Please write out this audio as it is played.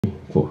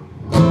4.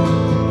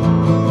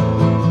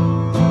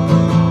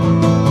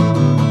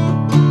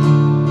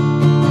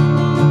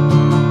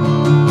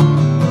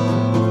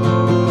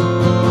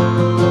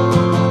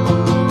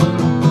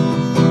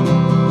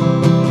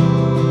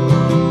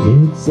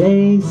 It's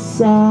a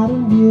sad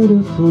and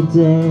beautiful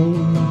day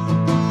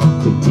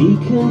to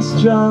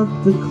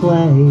deconstruct the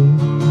clay.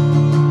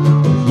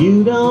 If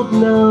you don't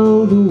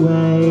know the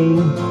way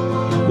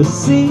the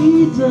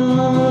sea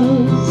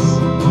does,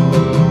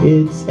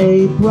 it's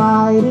a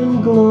bright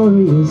and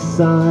glorious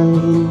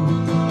sign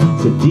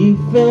to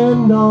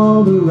defend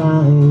all the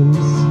rhymes.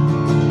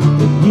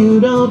 If you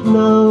don't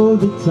know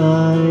the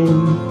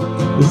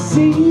time the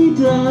sea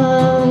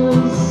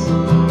does,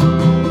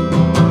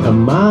 a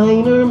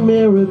minor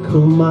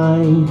miracle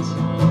might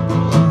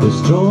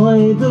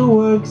destroy the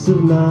works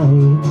of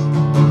night.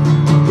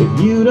 If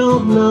you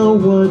don't know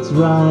what's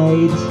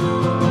right,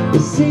 the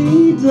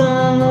sea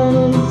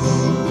does.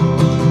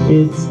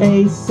 It's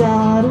a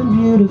sad and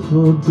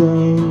beautiful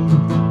day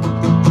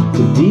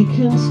to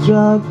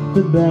deconstruct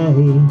the bay.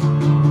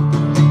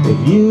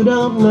 If you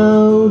don't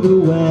know the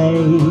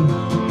way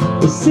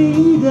the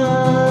sea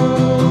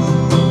does.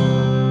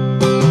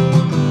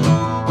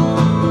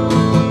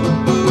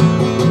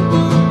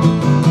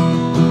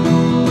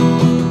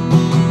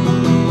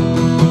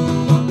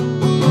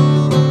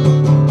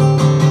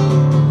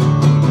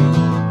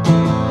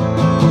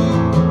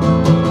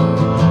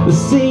 The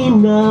sea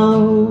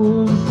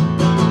knows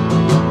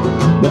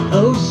the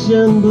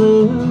ocean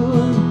blue.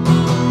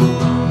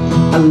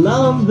 I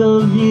love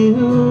the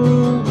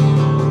view,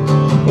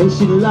 and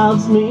she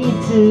loves me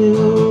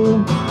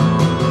too.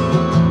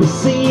 The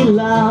sea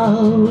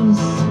loves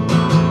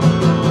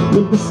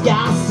with the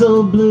sky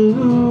so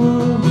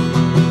blue,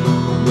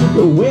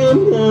 the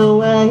wind and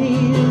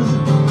waves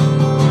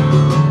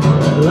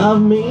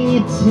love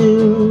me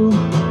too.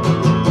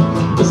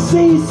 The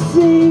sea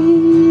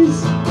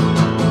sees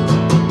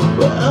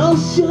the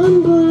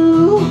ocean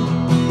blue,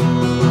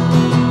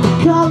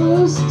 the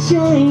colors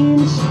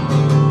change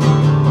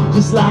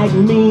just like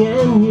me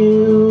and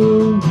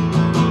you.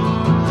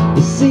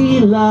 The sea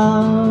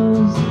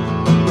loves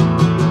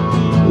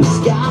the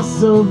sky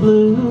so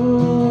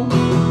blue.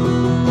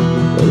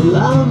 They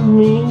love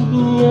me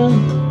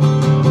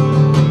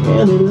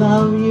and they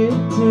love you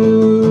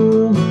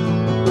too.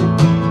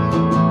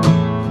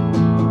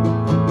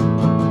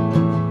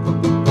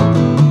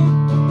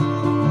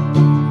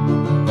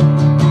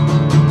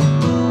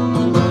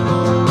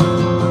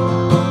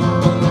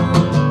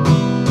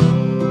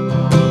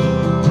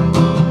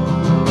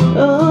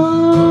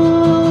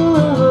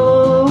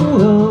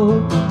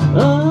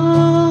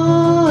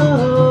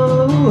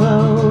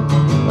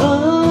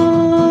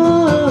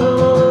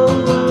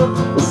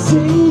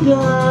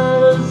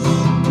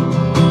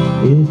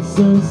 It's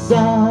a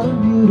sad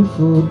and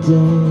beautiful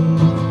day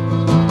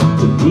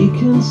to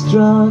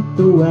deconstruct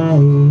the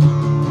way.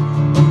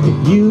 If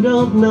you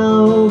don't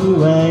know the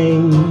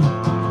way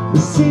the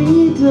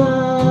sea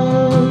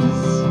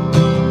does,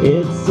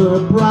 it's a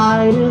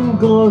bright and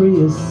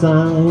glorious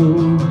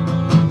sign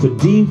to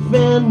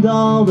defend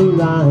all the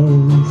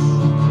rhymes.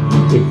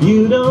 If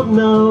you don't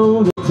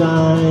know the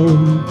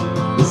time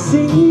the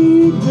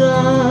sea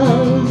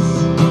does,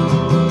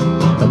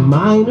 a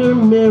minor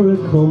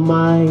miracle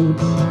might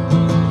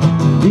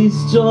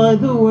destroy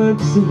the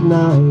works of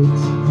night.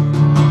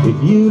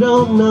 If you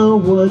don't know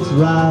what's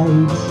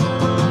right,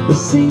 the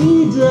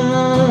sea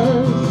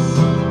does.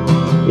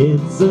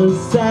 It's a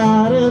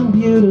sad and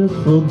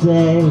beautiful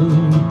day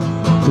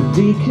to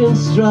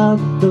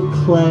deconstruct the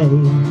clay.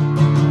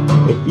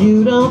 If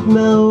you don't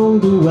know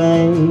the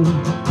way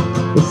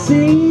the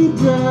sea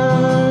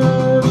does.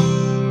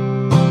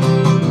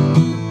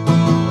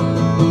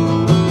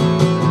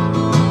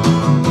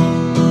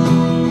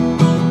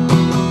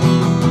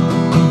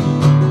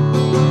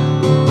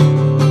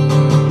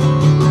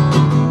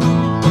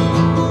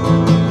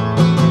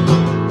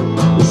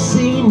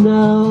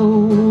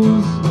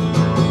 Knows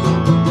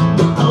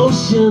the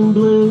ocean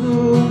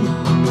blue.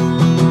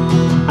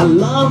 I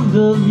love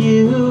the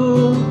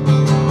view,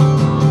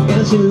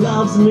 and she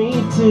loves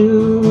me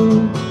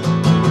too.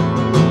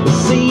 The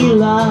sea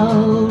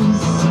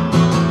loves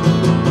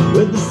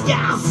with the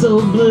sky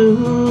so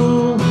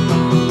blue,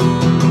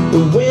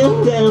 the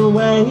wind and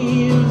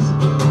waves,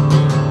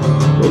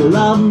 they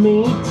love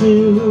me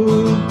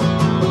too.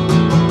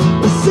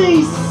 The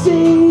sea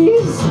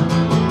sees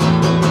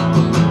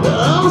the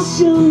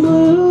ocean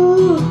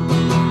blue,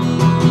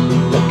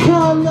 the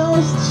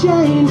colors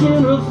change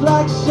in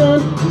reflection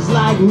just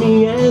like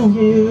me and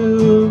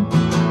you.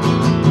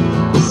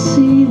 The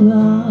sea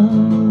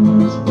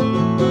loves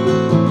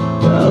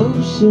the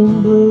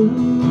ocean blue.